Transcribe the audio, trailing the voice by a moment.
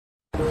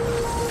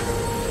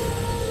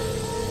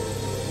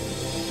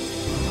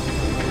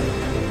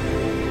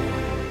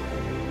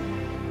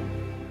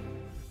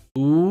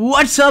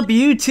What's up,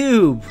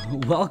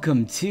 YouTube?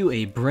 Welcome to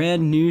a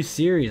brand new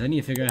series. I need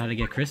to figure out how to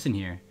get Chris in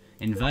here.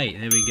 Invite.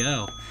 There we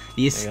go.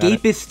 The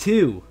Escapists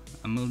 2.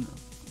 I'm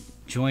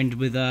joined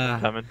with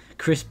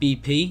Chris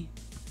BP.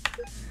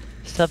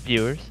 What's up,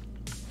 viewers?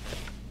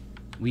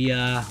 We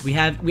actually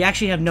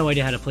have no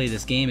idea how to play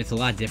this game. It's a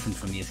lot different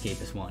from the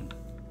Escapist 1.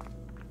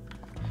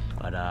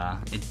 But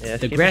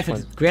the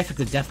graphics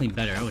are definitely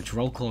better. Oh, it's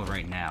roll call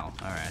right now.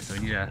 All right, so we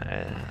need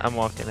to. I'm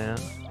walking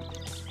out.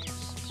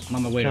 I'm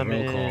on my way to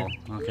roll call.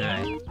 Okay.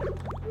 I'm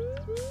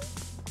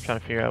trying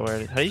to figure out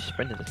where. How do you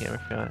sprint in this game? I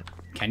forgot.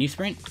 Can you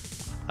sprint?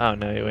 Oh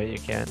no, wait, you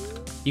can't.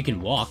 You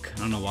can walk. I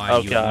don't know why.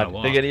 Oh you god,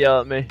 walk. they're gonna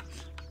yell at me.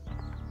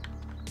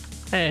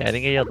 Hey, I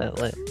didn't get yelled at.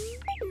 Lit.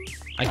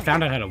 I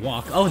found out how to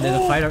walk. Oh,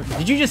 there's a fighter.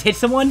 Did you just hit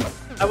someone?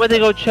 I went to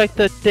go check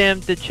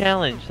the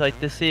challenge, like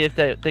to see if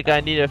the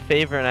guy needed a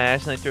favor, and I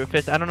accidentally threw a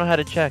fist. I don't know how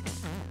to check.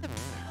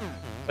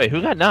 Wait,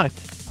 who got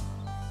knocked?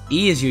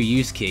 E is your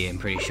use key, I'm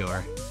pretty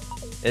sure.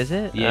 Is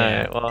it?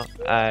 Yeah. Alright, well,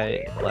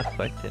 I left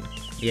clicked in.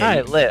 Yeah,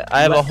 Alright, lit.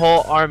 I have a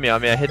whole army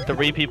on me. I hit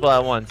 3 people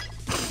at once.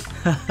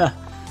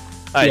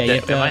 Alright,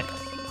 yeah,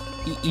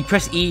 you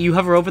press E, you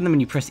hover over them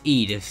and you press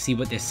E to see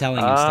what they're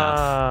selling and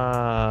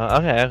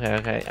stuff.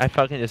 Okay. I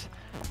fucking just...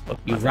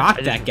 You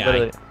rocked that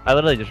guy. I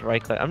literally just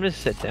right click. I'm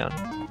just sit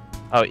down.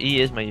 Oh,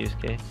 E is my use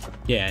case.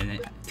 Yeah, and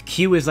the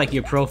Q is like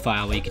your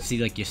profile where you can see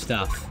like your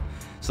stuff.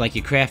 So like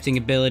your crafting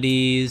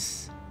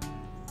abilities,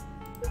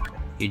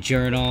 your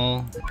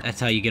journal, that's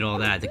how you get all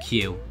that, the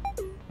Q.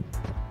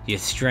 Your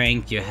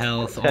strength, your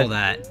health, all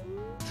that.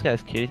 This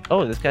guy's cute.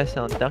 Oh, this guy's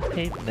selling duct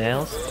tape,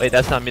 nails. Wait,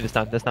 that's not me this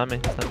time. That's not me.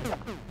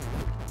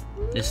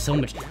 There's so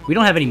much. We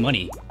don't have any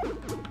money.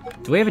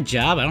 Do we have a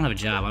job? I don't have a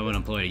job. I'm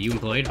unemployed. Are you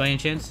employed by any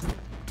chance?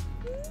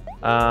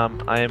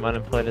 I am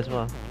unemployed as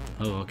well.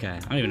 Oh, okay. I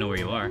don't even know where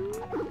you are.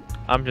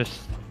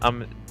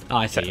 I'm. Oh,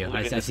 I see you.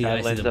 I see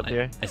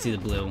the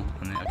blue.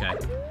 Okay.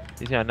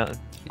 He's got nothing.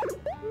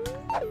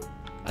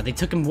 They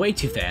took him way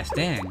too fast.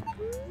 Dang.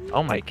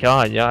 Oh my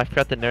god, yeah, I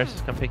forgot the nurses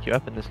come pick you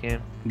up in this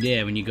game.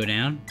 Yeah, when you go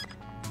down.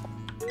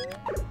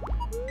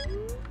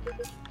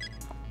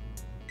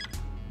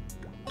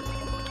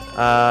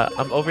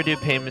 I'm overdue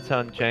payments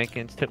on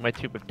Jenkins. Took my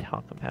tube of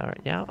talcum powder.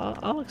 Yeah,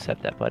 I'll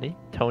accept that, buddy.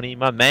 Tony,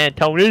 my man,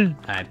 Tony.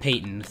 Alright,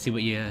 Peyton, let's see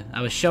what you...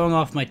 I was showing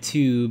off my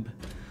tube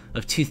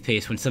of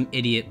toothpaste when some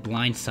idiot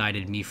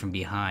blindsided me from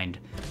behind.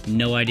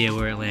 No idea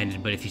where it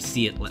landed, but if you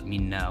see it, let me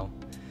know.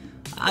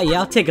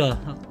 Yeah,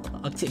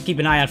 I'll keep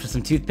an eye out for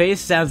some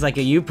toothpaste. Sounds like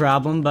a you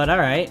problem, but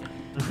alright.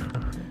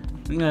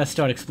 I'm gonna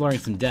start exploring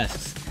some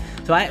desks.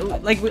 So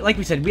like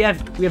we said, we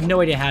have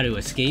no idea how to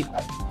escape,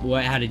 or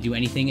how to do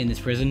anything in this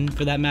prison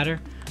for that matter.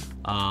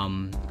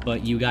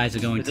 But you guys are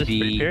going to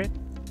be. Free period?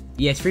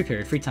 Yeah, it's free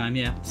period, free time.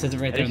 Yeah, it says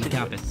it right there on the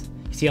compass.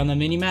 You see on the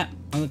mini map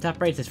on the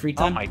top right, it says free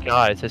time. Oh my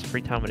god, it says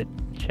free time with a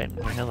check.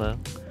 Hello.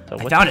 So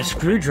I found a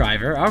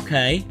screwdriver.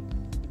 Okay.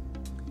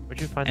 Where'd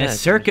you find and that? A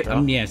circuit.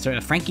 Yeah,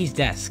 so Frankie's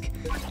desk.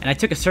 And I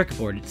took a circuit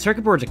board.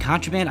 Circuit boards are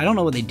contraband. I don't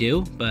know what they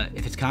do, but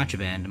if it's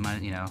contraband,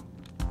 you know.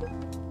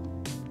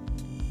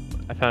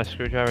 I found a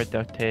screwdriver,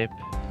 duct tape,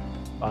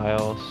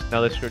 files,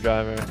 another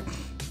screwdriver.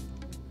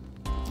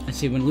 Let's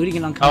see, when looting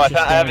an unconscious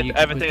I have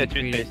a thing of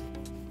toothpaste.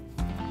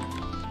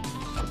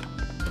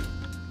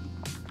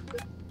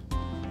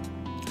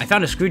 I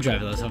found a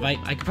screwdriver though, so if I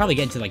could probably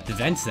get into like the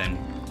vents then,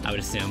 I would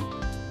assume.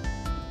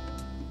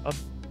 Oh,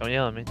 don't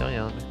yell at me, don't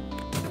yell at me.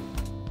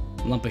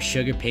 A lump of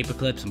sugar,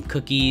 paperclip, some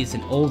cookies,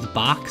 an old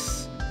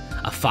box,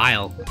 a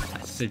file.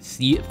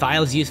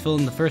 File's useful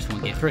in the first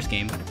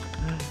game.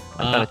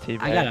 I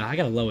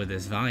gotta lower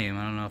this volume.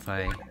 I don't know if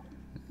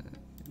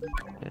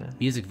Yeah.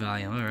 Music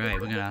volume. All right,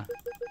 we're gonna.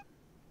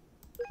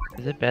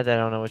 Is it bad that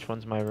I don't know which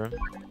one's my room?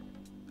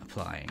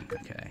 Applying.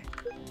 Okay.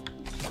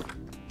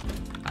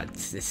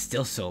 It's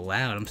still so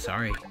loud. I'm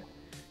sorry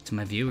to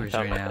my viewers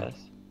right now.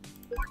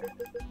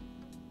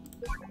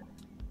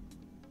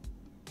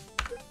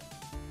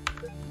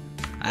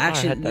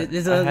 Actually,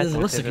 there's a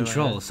list of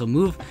controls. So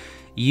move.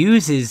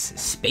 Use is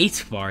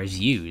space bars.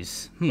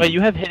 Use. Wait, you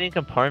have hidden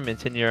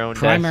compartments in your own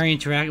primary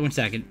interaction. 1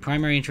 second.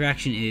 Primary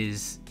interaction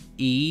is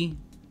E.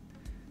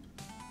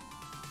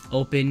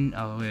 Open.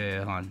 Oh wait,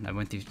 hold on. I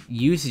went through.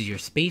 Use is your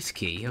space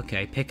key.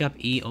 Okay. Pick up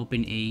E.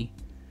 Open E.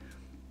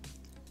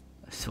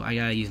 So I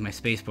gotta use my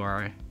space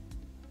bar.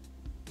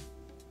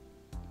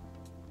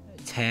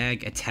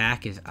 Tag.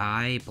 Attack is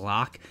I.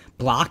 Block.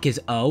 Block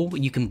is O.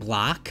 You can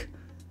block.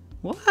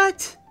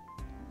 What?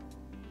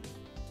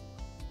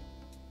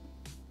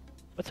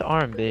 What's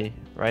R and B?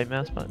 Right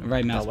mouse button?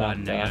 Right mouse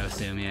button, I gotta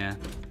assume, yeah.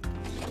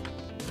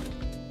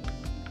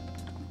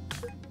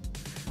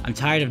 I'm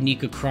tired of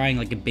Nico crying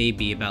like a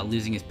baby about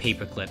losing his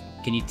paperclip.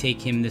 Can you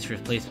take him this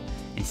replacement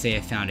and say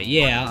I found it?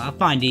 Yeah, I'll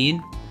find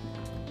Ian.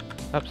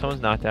 Oh, someone's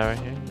knocked out right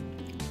here.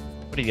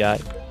 What do you got?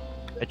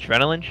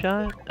 Adrenaline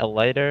shot? A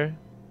lighter?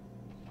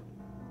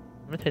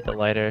 I'm gonna take the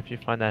lighter if you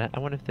find that. I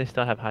wonder if they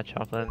still have hot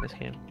chocolate in this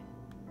game.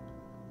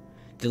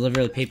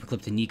 Deliver the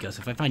paperclip to Nico. So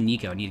if I find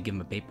Nico, I need to give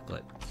him a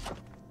paperclip.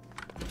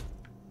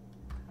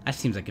 That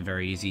seems like a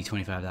very easy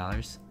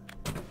 $25.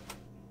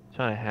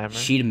 Trying a hammer.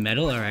 Sheet of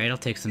metal. All right, I'll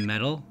take some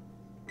metal.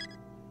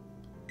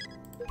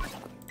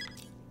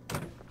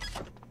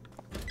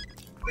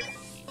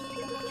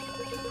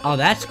 Oh,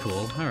 that's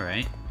cool.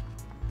 Alright.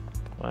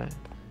 What?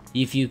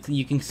 If you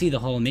can see the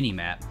whole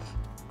mini-map.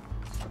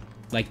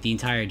 Like, the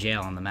entire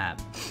jail on the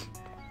map.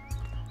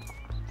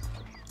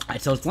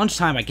 Alright, so it's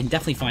lunchtime. I can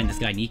definitely find this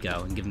guy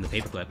Nico and give him the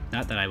paperclip.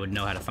 Not that I would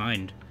know how to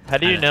find. How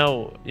do you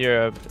know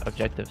your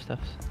objective stuff?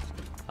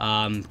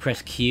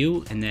 Press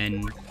Q, and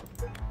then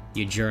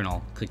your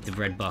journal. Click the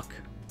red book.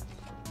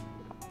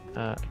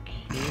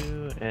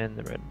 Q and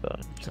the red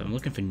book. So I'm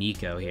looking for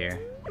Nico here.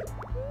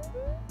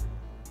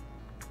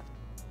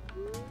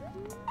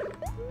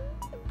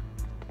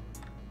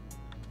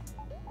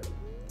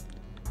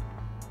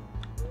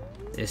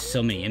 There's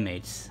so many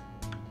inmates.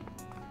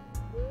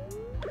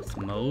 It's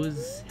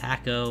Mose,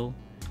 Hacko,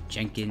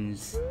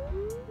 Jenkins,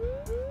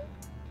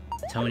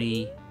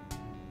 Tony.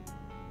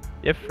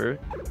 You have fruit?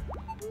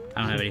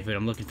 I don't have any food.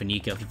 I'm looking for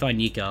Nico. If you find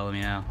Nico, let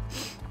me know.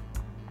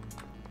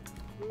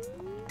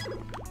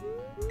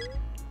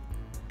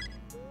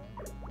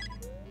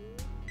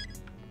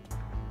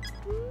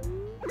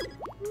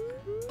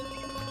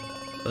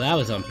 Well, that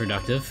was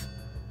unproductive.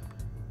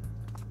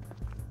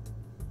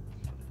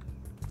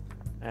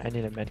 I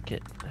need a med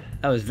kit.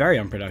 That was very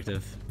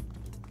unproductive.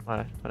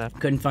 What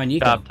happened? Couldn't find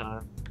Nico. Job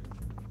time.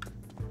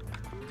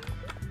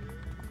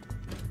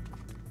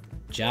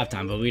 Job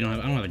time, but I don't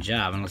have a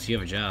job unless you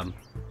have a job.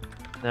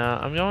 No,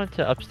 I'm going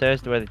to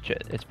upstairs to where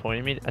it's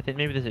pointing me. I think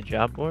maybe there's a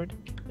job board.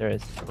 There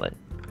is.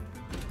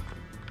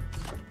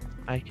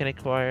 I can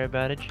inquire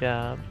about a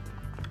job.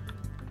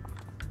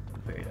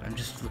 Wait, I'm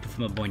just looking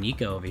for my boy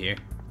Nico over here.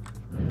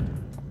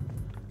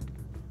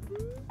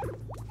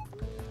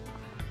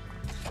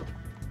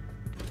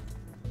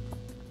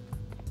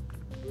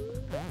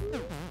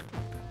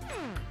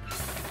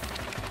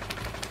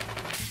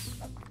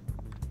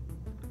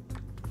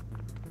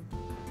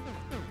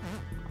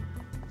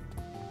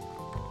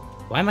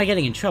 Why am I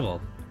getting in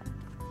trouble?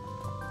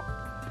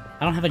 I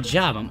don't have a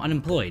job. I'm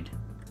unemployed.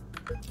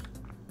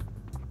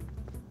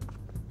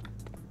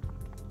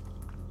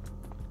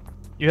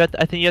 I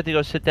think you have to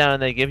go sit down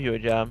and they give you a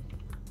job.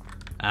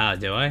 Ah,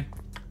 do I?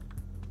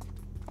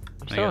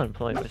 I'm still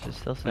unemployed, which is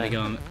still sad.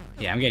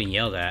 Yeah, I'm getting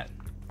yelled at.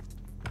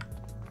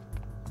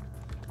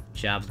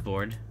 Jobs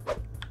board.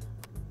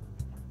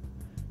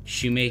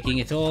 Shoemaking.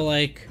 It's all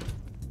like...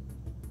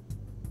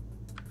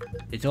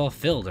 It's all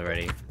filled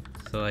already.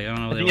 So like, I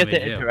don't know what they want me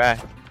to do.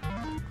 Interact.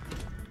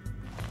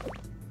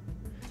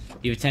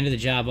 You attend to the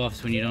job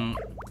office when you don't...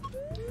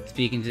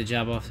 Speaking to the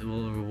job office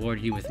will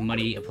reward you with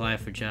money. Apply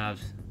for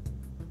jobs.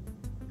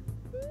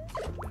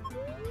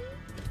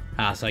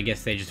 Ah, so I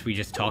guess we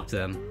just talked to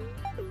them.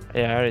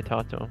 Yeah, I already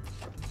talked to him.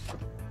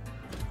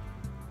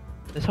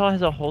 This hall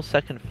has a whole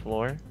second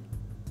floor.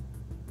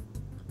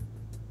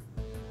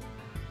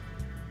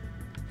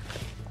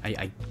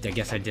 I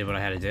guess I did what I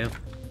had to do.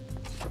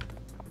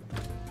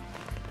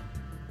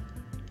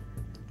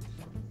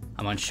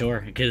 I'm unsure,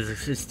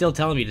 because it's still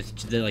telling me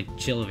to like,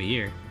 chill over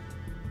here.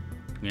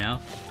 You know?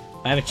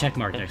 I have a check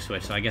mark next to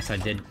it, so I guess I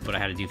did what I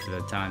had to do for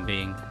the time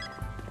being.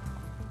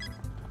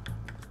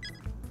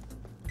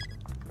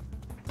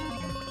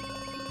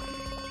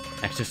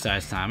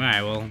 Exercise time.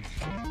 Alright, well...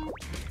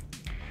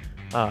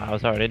 Oh, I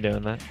was already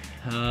doing that.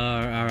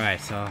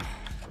 Alright, so...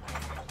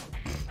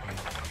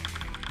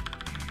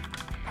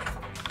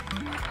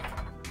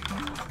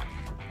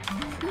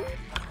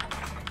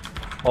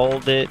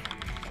 Hold it.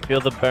 Feel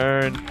the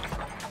burn.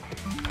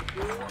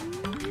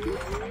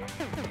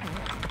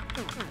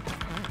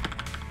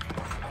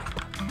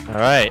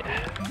 Alright.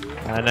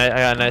 I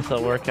got a nice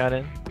little workout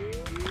in.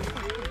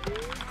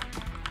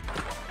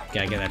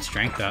 Gotta get that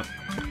strength up.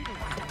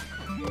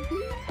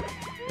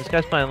 This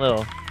guy's playing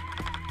little.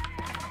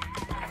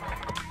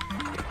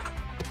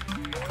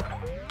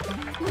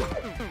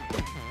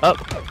 Up.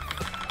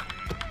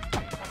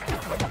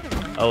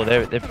 Oh,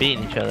 they're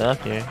beating each other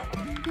up here.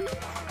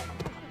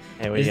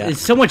 There we go. There's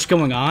so much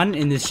going on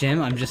in this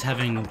gym, I'm just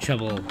having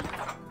trouble.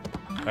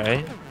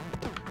 Right?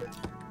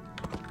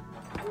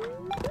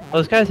 Oh,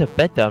 this guy's a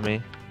bet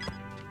dummy.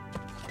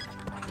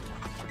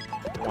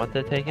 I want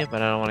to take it,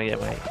 but I don't want to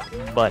get my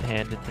butt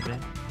handed to me.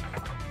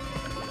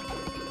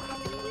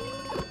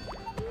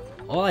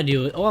 All I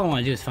want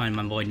to do is find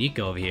my boy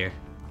Nico over here.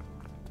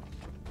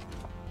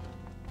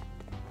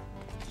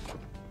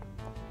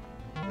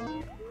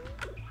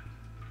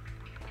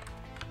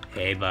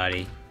 Hey,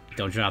 buddy.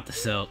 Don't drop the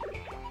soap.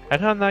 How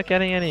come I'm not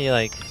getting any,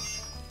 like...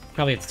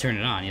 Probably have to turn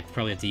it on. You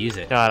probably have to use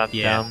it. God, I'm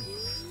dumb.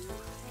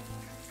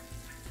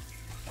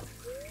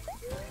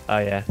 Oh,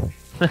 yeah.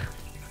 I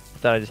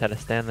thought I just had to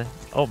stand there.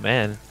 Oh,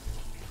 man.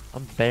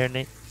 I'm bare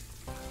naked.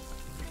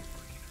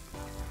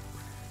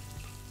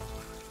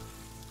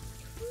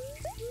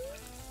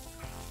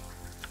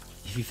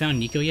 Have you found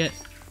Nico yet?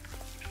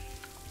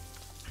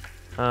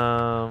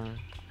 No,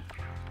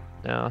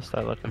 I'll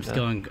start looking. I'm just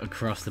going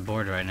across the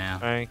board right now.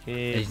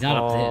 Frankie, He's not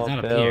Paul, up. He's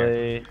not up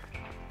Billy, here.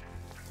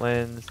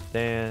 Lynn's,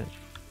 Dan.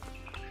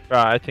 Bro,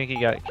 I think he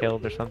got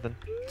killed or something.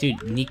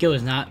 Dude, Nico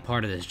is not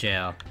part of this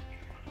jail.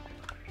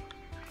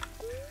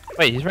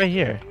 Wait, he's right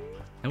here.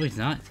 No, he's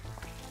not.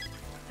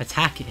 That's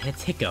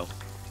Hicko.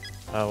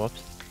 Oh,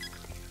 whoops.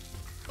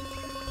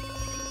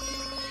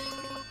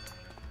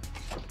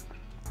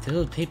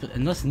 Deliver the paper.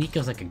 Unless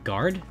Nico's like a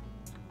guard?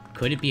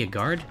 Could it be a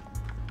guard?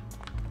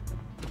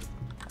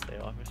 They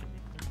offer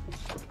something.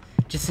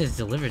 It just says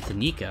delivered to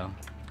Nico.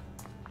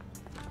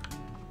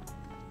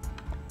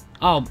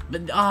 Oh,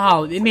 but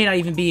it may not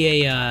even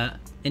be an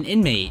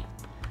inmate.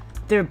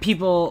 There are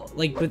people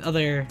like with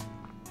other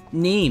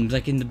names,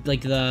 like in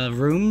the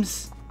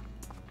rooms.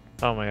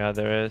 Oh my god,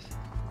 there is.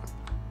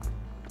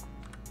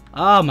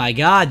 Oh my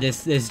god,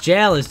 this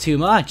jail is too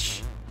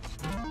much.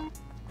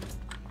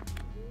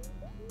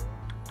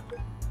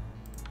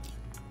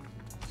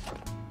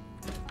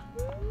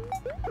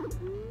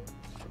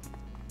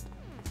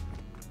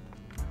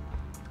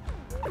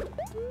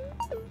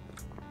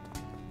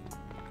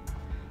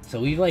 So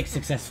we've like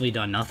successfully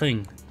done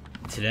nothing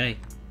today.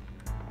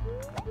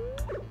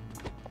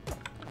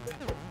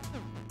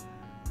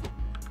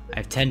 I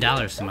have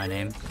 $10 to my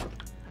name.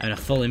 I have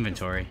a full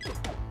inventory.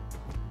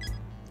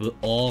 With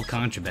all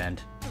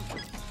contraband.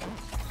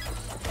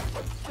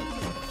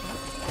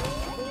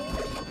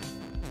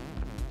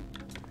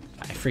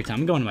 I freaked out.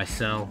 I'm going to my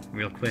cell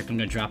real quick. I'm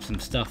gonna drop some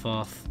stuff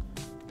off.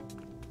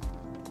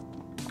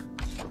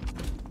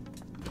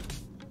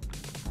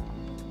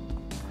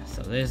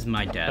 So there's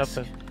my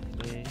desk.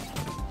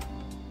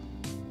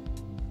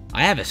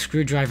 I have a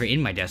screwdriver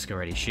in my desk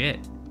already, shit.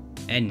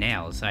 And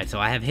nails. Alright, so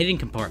I have hidden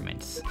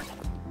compartments.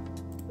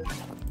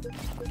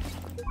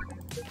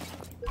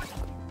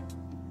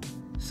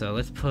 So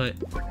let's put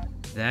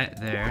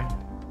that there.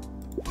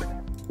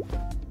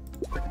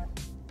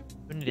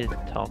 We need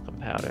talcum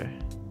powder.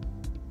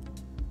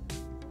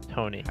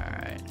 Tony.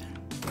 Alright.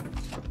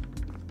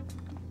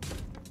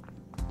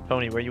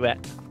 Tony, where you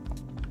at?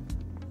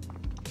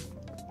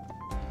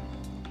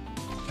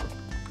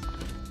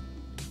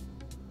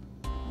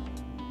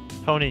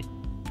 Tony,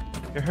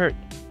 you're hurt.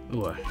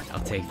 Ooh, I'll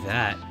take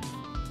that.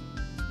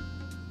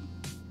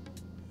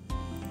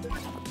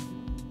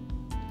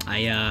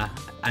 I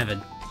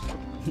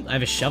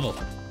have a shovel.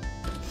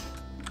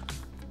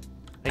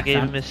 I gave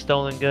him his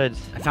stolen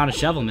goods. I found a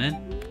shovel,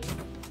 man.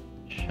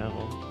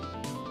 Shovel.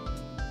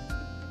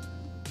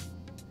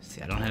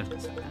 See, I don't have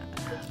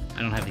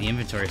the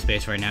inventory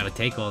space right now to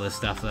take all this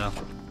stuff though.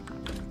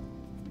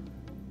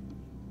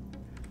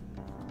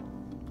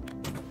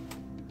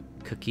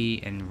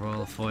 Cookie and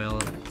roll foil.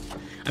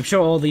 I'm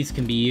sure all these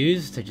can be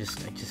used. I just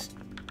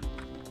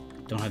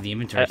don't have the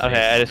inventory space.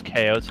 Okay, I just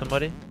KO'd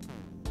somebody.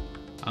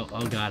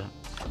 Oh god.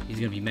 He's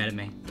gonna be mad at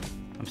me.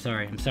 I'm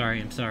sorry.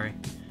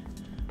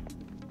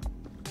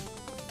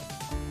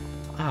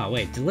 Ah,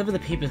 wait. Deliver the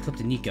paperclip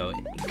to Nico.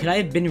 Could I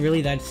have been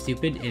really that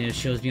stupid and it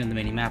shows me on the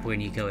mini-map where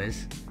Nico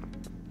is?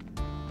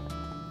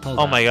 Hold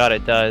on. Oh my god,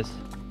 it does.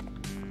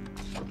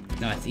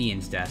 No, it's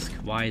Ian's desk.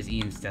 Why is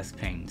Ian's desk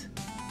pinged?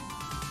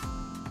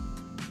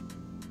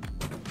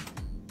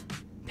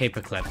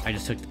 Paperclip. I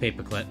just took the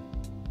paperclip.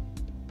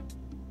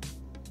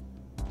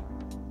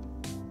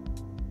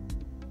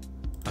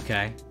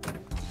 Okay.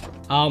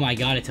 Oh my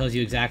god, it tells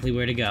you exactly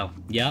where to go.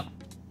 Yep.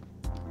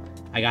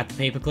 I got the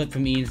paperclip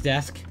from Ian's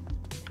desk.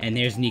 And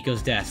there's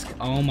Nico's desk.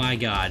 Oh my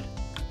god.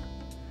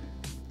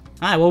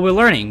 Alright, well we're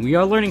learning. We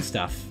are learning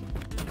stuff.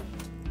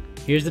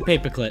 Here's the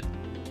paperclip.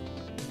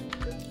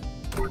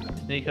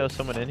 Is Nico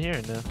someone in here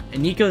or no?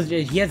 And he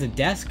has a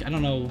desk? I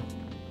don't know.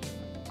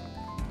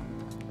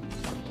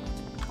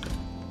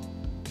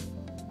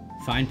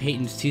 Find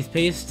Peyton's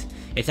toothpaste.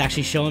 It's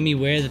actually showing me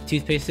where the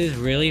toothpaste is?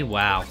 Really?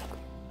 Wow.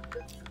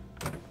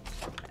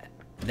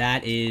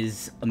 That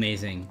is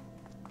amazing.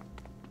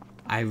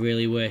 I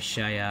really wish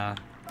I,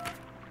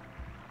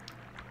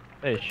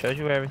 Wait, it shows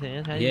you where everything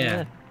is? How do you do yeah.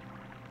 that?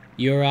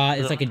 You're,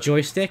 it's like a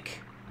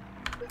joystick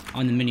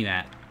on the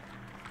mini-map.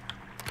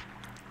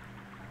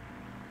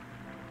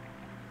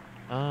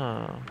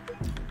 Oh.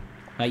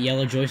 That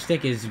yellow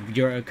joystick is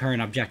your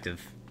current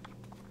objective.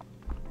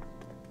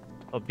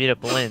 Oh, beat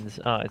up Linz.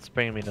 Oh, it's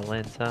bringing me to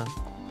Linz, huh?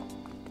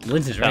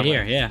 Linz is right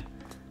here, yeah.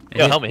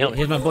 Yo, help me.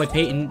 Here's my boy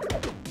Peyton.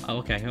 Oh,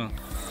 okay, hold on.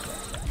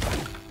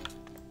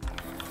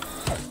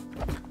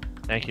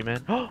 Thank you,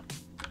 man.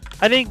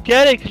 I didn't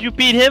get it because you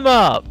beat him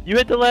up. You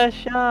hit the last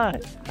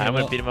shot. I'm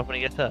gonna beat him up when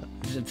he gets up.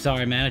 I'm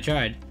sorry, man. I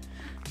tried.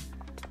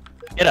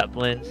 Get up,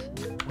 Linz.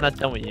 I'm not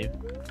done with you.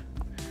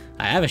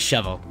 I have a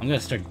shovel. I'm gonna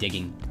start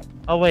digging.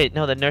 Oh wait,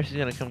 no, the nurse is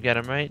gonna come get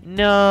him, right?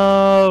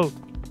 No,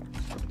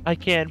 I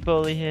can't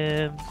bully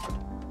him.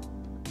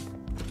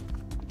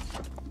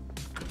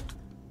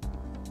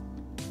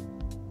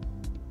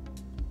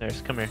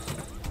 Nurse, come here.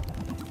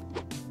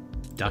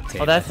 Duct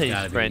tape. Oh, that's how you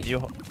gotta sprint. be-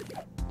 You.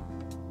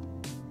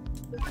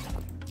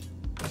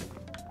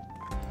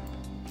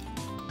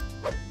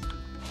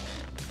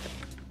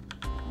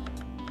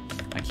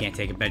 I can't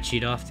take a bed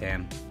sheet off.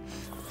 Damn.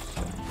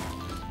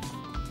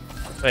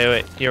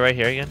 Wait. You're right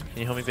here again. Can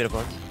you help me beat up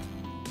once?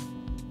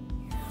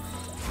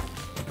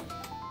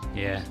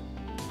 Yeah.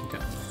 Okay.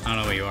 I don't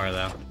know where you are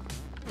though.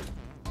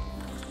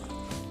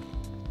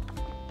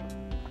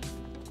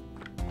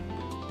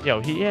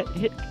 Yo,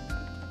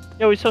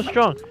 Yo, he's so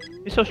strong.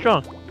 He's so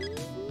strong.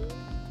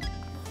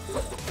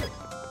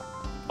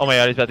 Oh my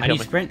god, he's about to How do kill you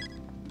me. sprint?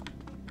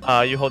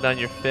 You hold down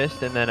your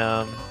fist and then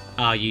Oh,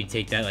 Oh, you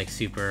take that like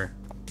super.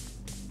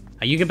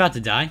 Are you about to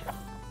die?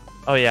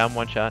 Oh yeah, I'm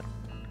one shot.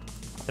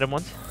 Hit him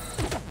once.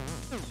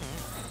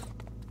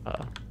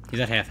 Uh-oh. He's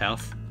at half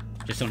health.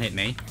 Just don't hit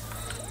me.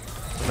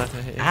 I'm not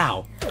gonna hit you.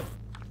 Ow!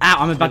 Ow!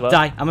 I'm about to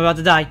die. I'm about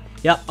to die.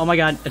 Yep. Oh my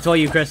god. It's all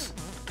you, Chris.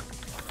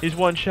 He's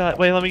one shot.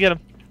 Wait, let me get him.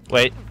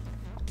 Wait.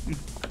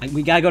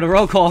 We gotta go to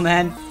roll call,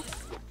 man.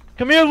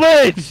 Come here,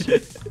 Lynch!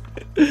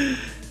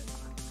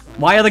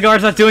 Why are the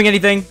guards not doing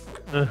anything?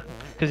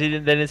 Because they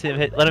didn't see him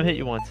hit. Let him hit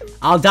you once.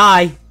 I'll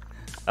die.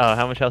 Oh,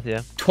 how much health do you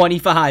have?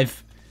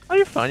 25. Oh,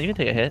 you're fine. You can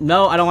take a hit.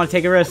 No, I don't want to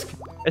take a risk.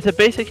 It's a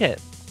basic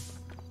hit.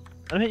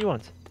 Let him hit you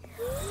once.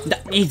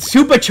 He's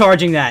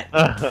supercharging that.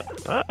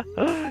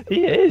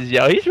 He is,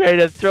 yo. He's ready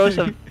to throw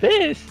some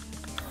fists.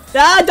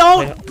 Ah,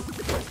 don't.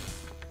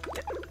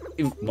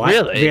 What?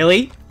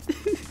 Really?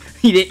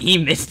 Really? He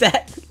missed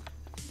that?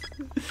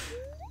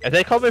 If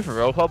they call me for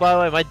roll call, by the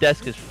way, my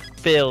desk is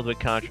filled with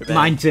contraband.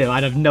 Mine too.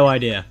 I have no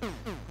idea.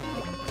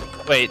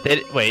 Wait,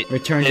 wait.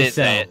 Return to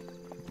cell.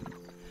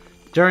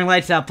 During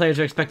lights out, players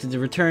are expected to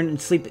return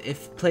and sleep.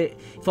 If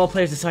all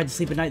players decide to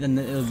sleep at night, then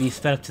it will be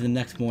sped up to the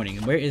next morning.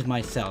 And where is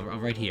my cell? Oh,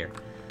 right here.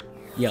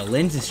 Yo,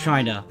 Linz is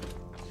trying to.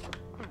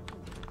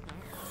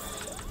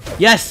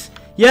 Yes,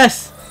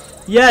 yes,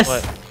 yes.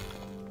 What?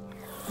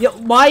 Yo,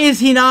 why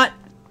is he not?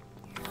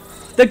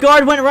 The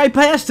guard went right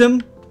past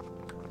him.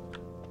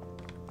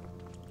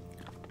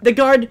 The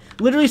guard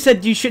literally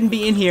said you shouldn't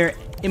be in here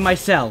in my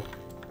cell.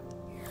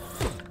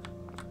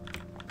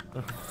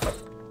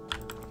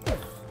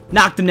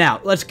 Knocked him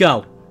out. Let's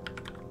go.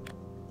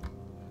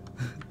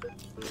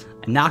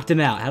 I knocked him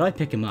out. How do I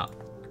pick him up?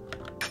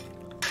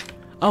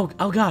 Oh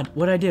god.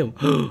 What did I do?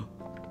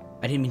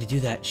 I didn't mean to do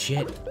that.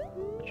 Shit.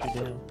 What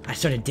you do? I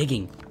started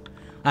digging.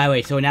 Alright,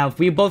 wait. So now if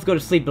we both go to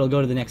sleep, it'll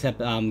go to the next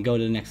go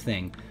to the next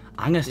thing.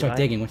 I'm gonna start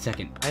digging. 1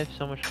 second. I have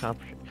so much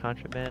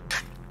contraband.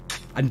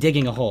 I'm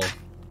digging a hole.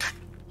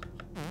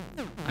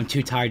 I'm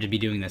too tired to be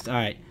doing this.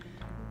 Alright.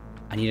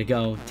 I need to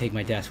go take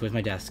my desk. Where's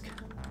my desk?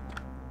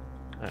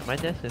 Alright, my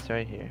desk is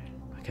right here.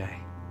 Okay.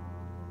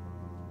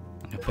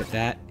 I'm gonna put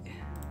that.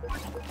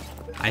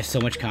 I have so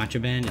much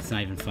contraband, it's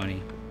not even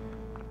funny.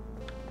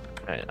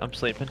 Alright, I'm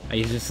sleeping. Are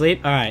you just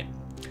asleep? Alright.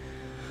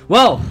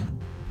 Well,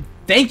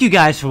 thank you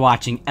guys for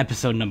watching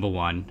episode number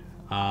 1.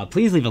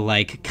 Please leave a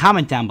like,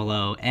 comment down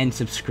below, and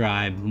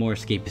subscribe. More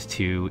Escapists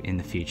 2 in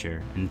the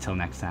future. Until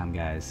next time,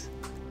 guys.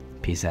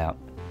 Peace out.